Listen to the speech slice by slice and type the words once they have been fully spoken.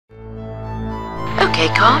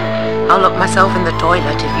Okay, Carl? I'll lock myself in the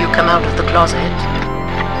toilet if you come out of the closet.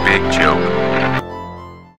 Big joke.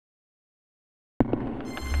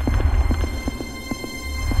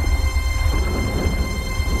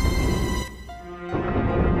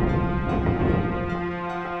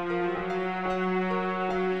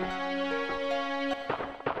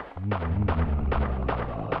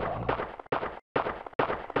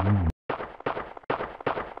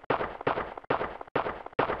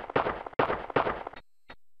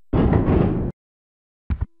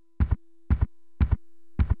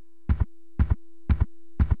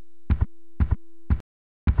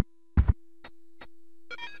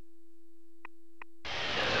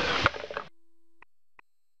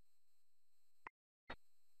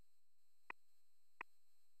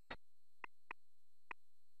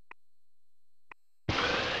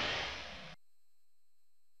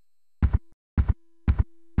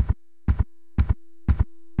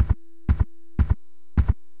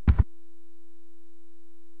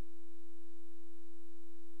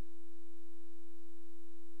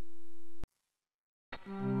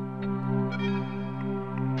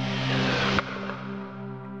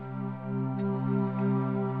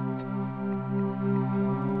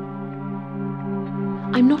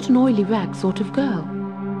 I'm not an oily rag sort of girl.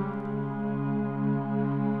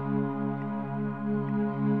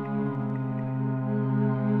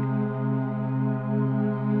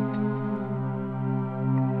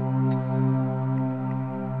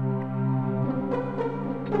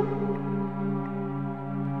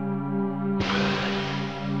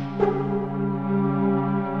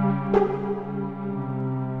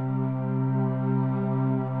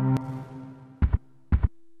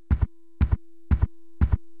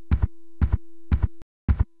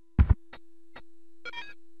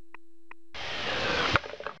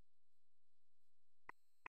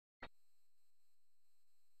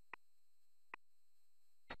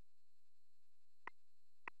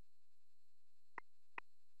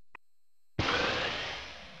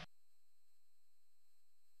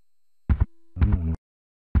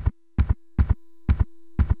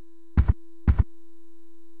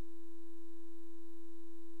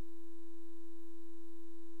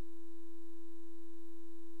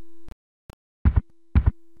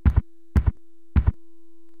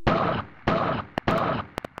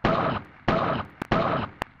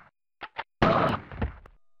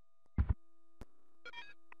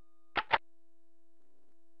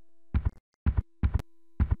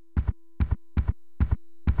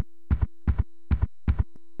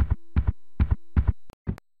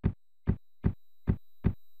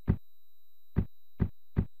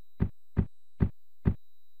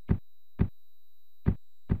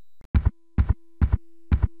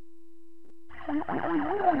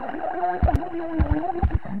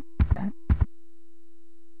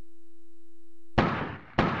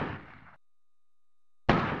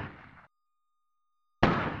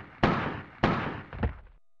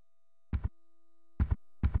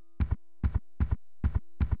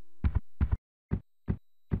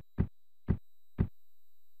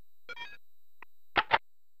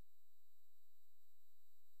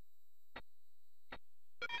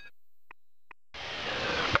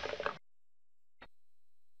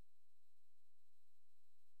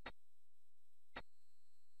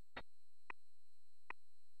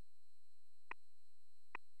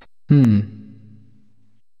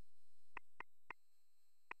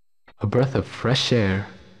 A breath of fresh air.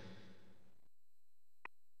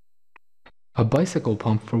 A bicycle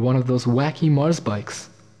pump for one of those wacky Mars bikes.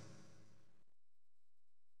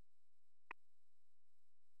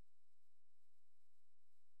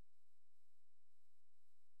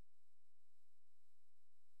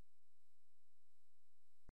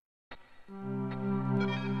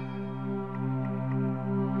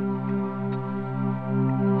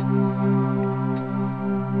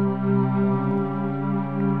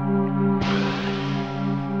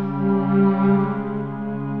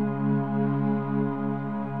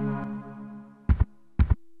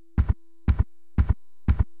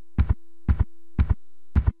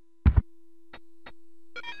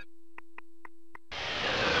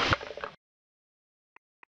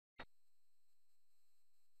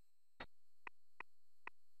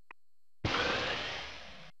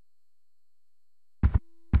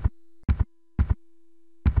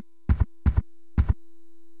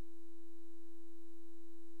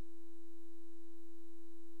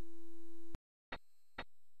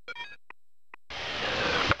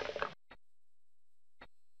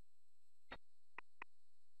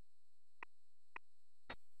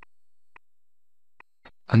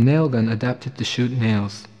 A nail gun adapted to shoot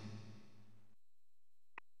nails.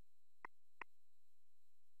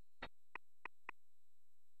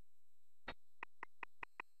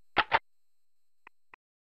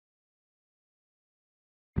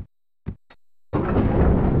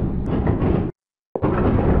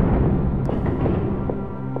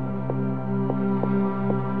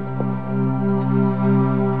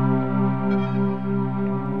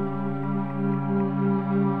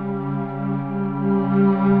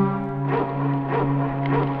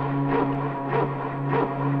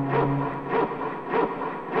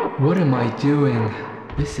 What am I doing?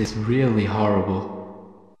 This is really horrible.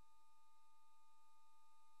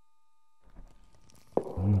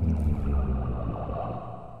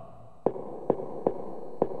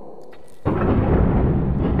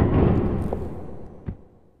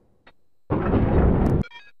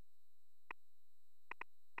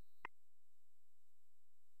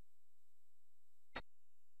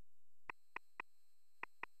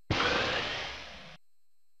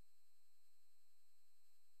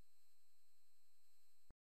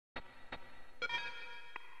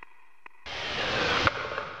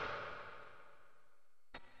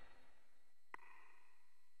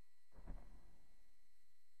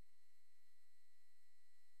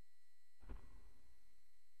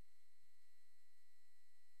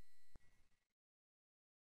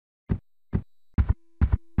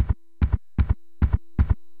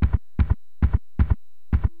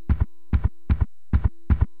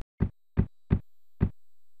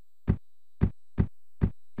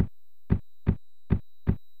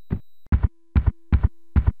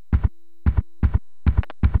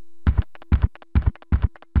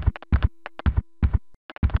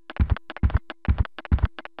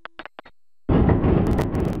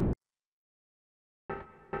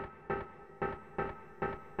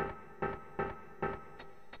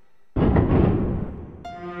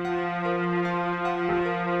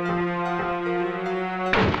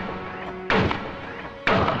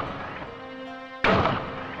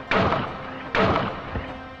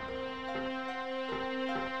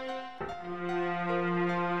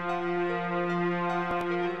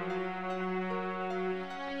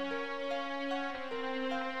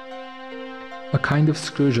 A kind of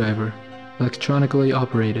screwdriver, electronically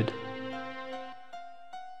operated.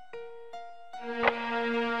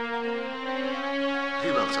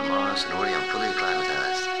 Few months on Mars and already I'm fully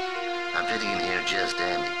acclimatized. I'm fitting in here just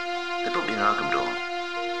dandy. They put me in Arkham Dorm.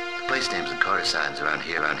 The place names and card signs around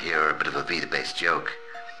here are a bit of a Vita-based joke,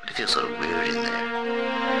 but it feels sort of weird in there.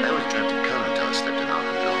 I always dreamt of color until I slept in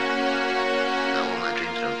Arkham Dorm. Now all my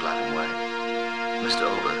dreams are in black and white. Mr.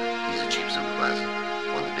 Ober, he's a chief supervisor,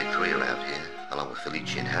 one of the big three around here, along with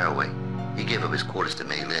Felici and Haraway. He gave up his quarters to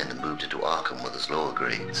May Lynn and moved into Arkham with his lower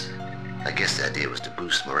grades. I guess the idea was to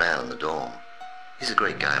boost morale in the dorm. He's a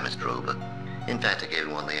great guy, Mr. Ober. In fact, I gave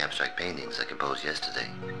him one of the abstract paintings I composed yesterday.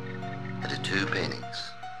 I did 2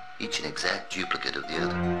 paintings, each an exact duplicate of the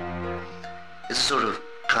other. It's a sort of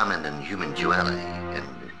comment on human duality and,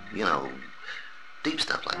 you know, deep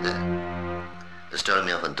stuff like that. They started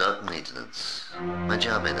me off on dark maintenance. My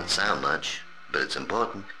job may not sound much, but it's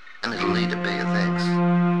important, and it'll lead to bigger things.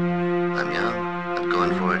 I'm young, I'm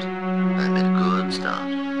going for it, and I made a good start.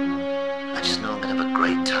 I just know I'm gonna have a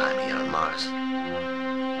great time here on Mars.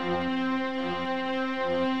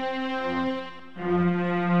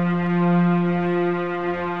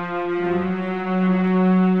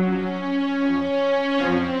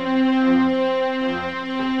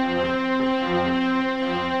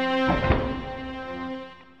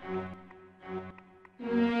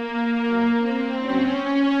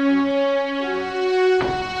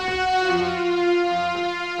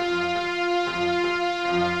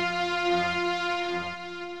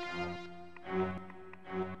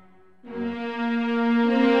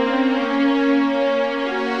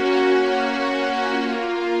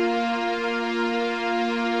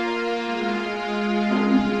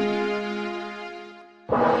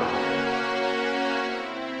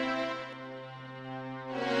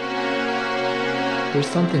 There's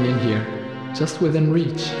something in here, just within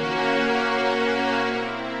reach.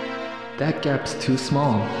 That gap's too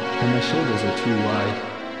small, and my shoulders are too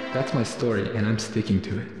wide. That's my story, and I'm sticking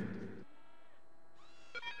to it.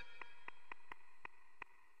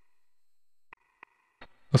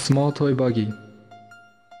 A small toy buggy.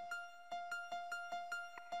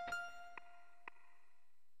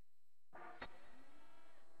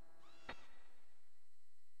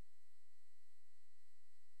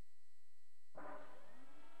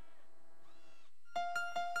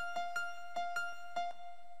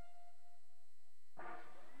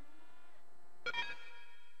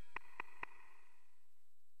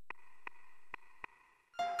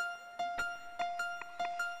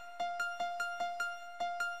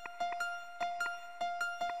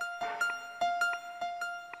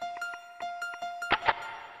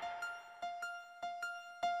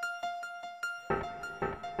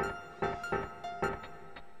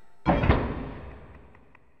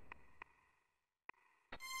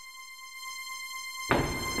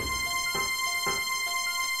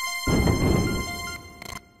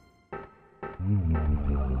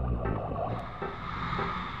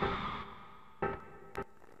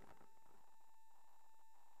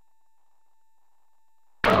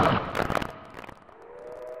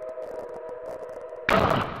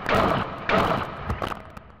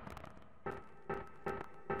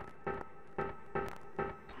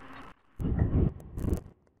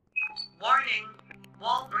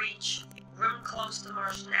 close to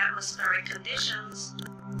Martian atmospheric conditions.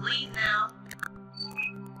 Leave now.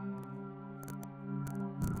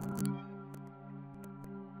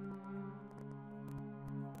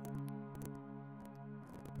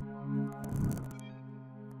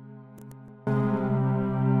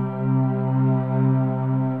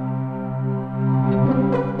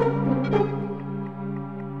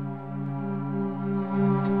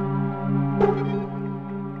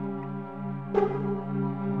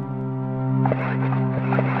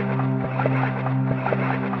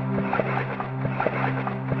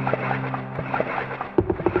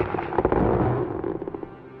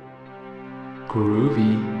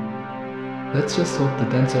 Groovy. Let's just hope the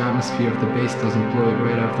denser atmosphere of the base doesn't blow it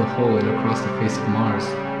right out of the hole and across the face of Mars.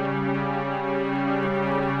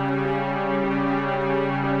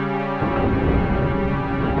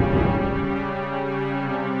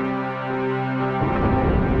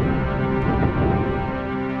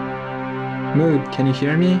 Mood, can you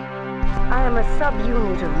hear me? I am a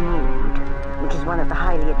subunit of Mood, which is one of the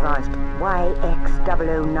highly advanced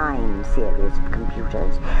YX009 series of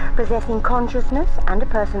computers, possessing consciousness and a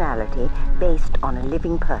personality based on a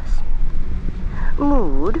living person.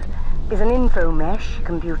 Mood is an info-mesh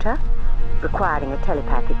computer, requiring a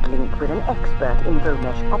telepathic link with an expert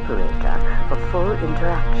info-mesh operator for full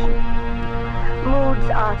interaction. Mood's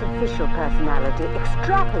artificial personality,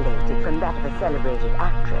 extrapolated from that of a celebrated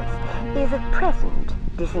actress, is at present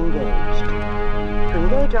disengaged. To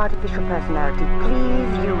engage artificial personality,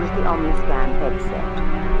 please use the Omniscan headset.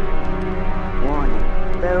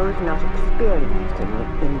 Warning, those not experienced in the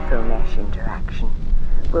info-mesh interaction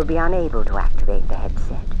will be unable to activate the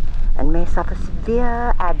headset and may suffer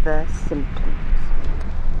severe adverse symptoms.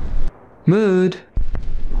 Mood!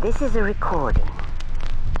 This is a recording.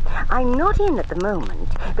 I'm not in at the moment,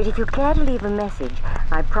 but if you'd care to leave a message,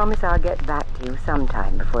 I promise I'll get back to you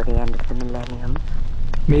sometime before the end of the millennium.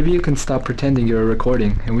 Maybe you can stop pretending you're a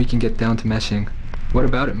recording and we can get down to meshing. What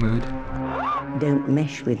about it, Mood? Don't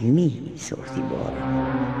mesh with me, saucy boy.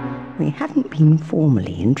 We haven't been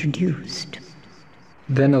formally introduced.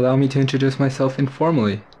 Then allow me to introduce myself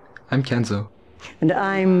informally. I'm Kenzo. And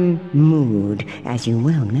I'm Mood, as you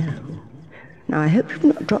well know. Now, I hope you've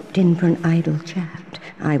not dropped in for an idle chat.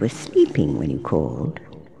 I was sleeping when you called.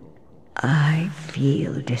 I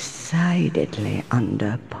feel decidedly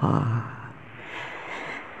under par.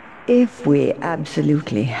 If we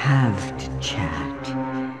absolutely have to chat,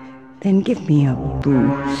 then give me a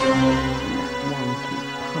boost. Wonky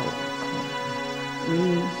power call. Will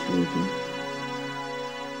you, sweetie?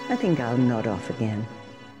 I think I'll nod off again.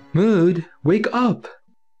 Mood, wake up!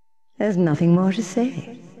 There's nothing more to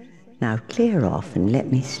say. Now clear off and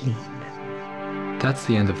let me sleep. That's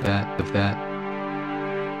the end of that.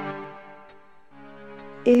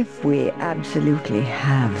 If we absolutely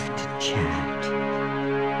have to chat,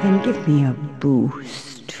 then give me a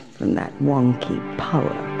boost from that wonky power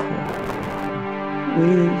core.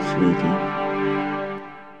 Will you, sweetie?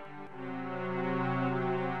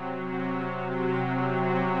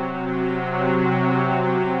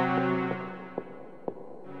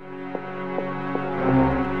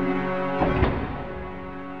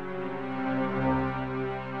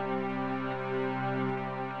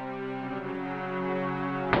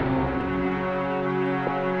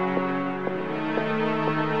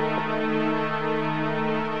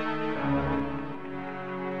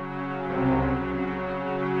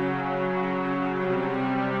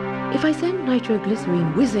 If I send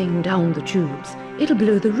nitroglycerine whizzing down the tubes, it'll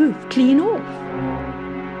blow the roof clean off.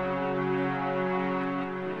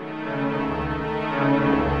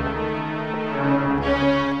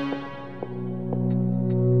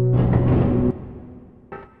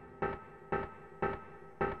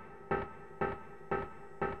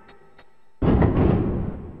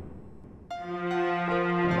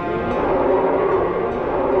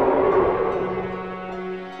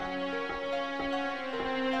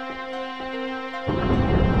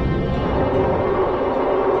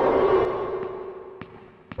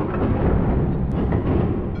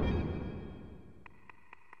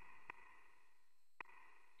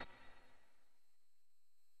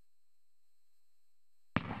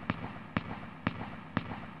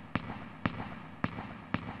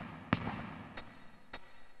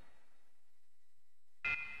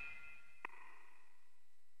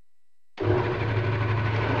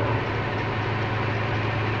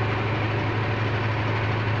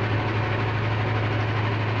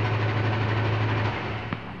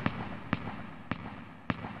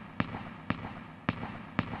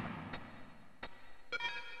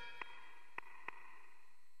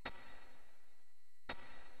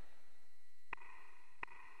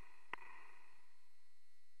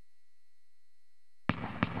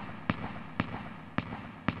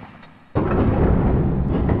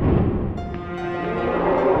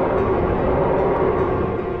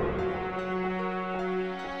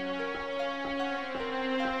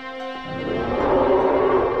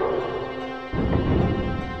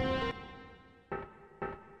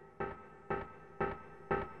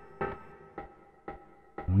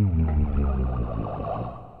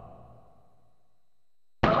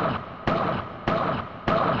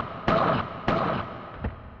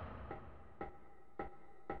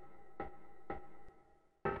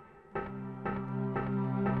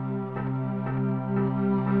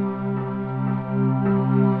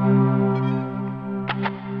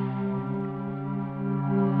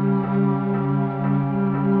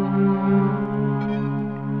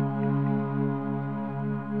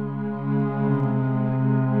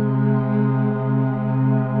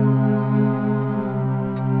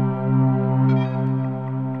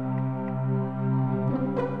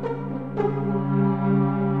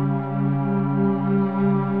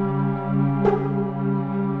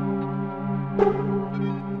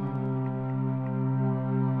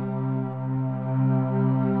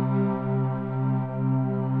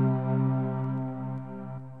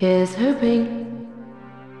 Here's hoping.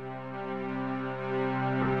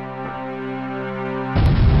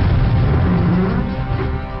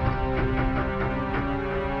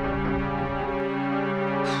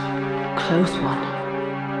 Close one.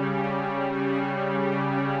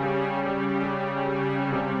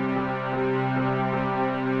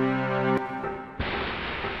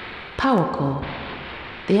 Power core.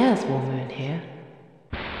 The air's warmer in here.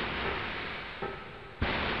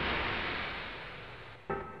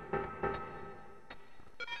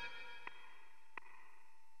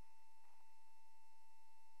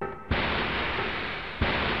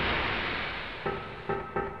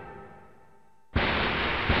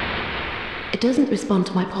 It doesn't respond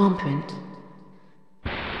to my palm print.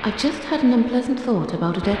 I just had an unpleasant thought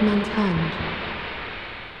about a dead man's hand.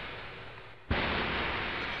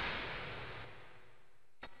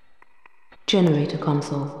 Generator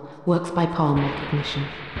console. Works by palm recognition.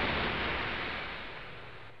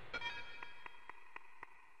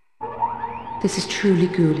 This is truly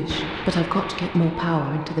ghoulish, but I've got to get more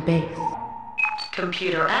power into the base.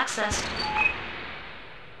 Computer accessed.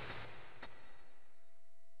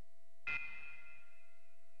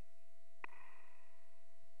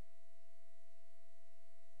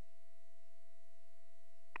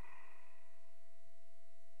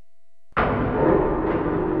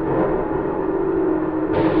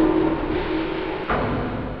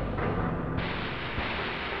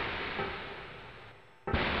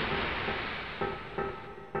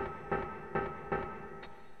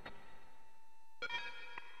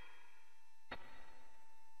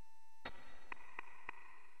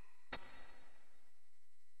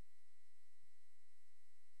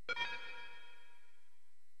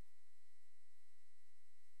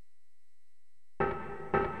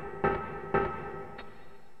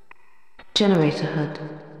 Generator HUD.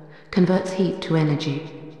 Converts heat to energy.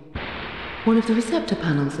 One of the receptor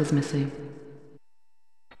panels is missing.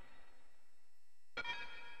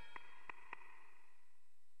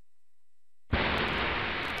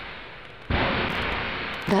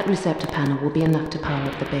 That receptor panel will be enough to power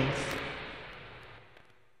up the base.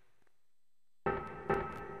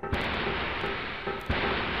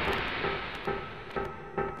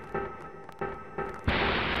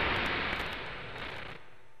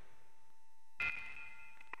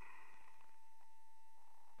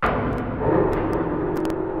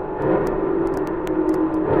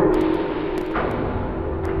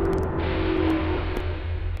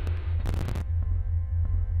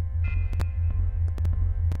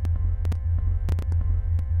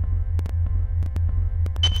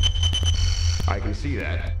 I can see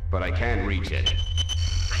that, but I can't reach it.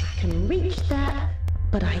 I can reach that,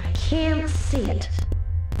 but I can't see it.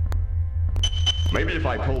 Maybe if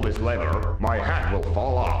I pull this lever, my hat will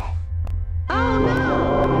fall off. Oh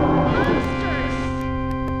no! Monsters!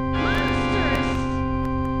 Monsters!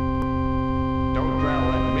 Don't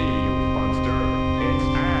growl at me, you funster. It's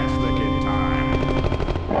ass-licking time.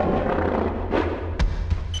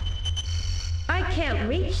 I can't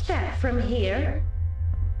reach that from here.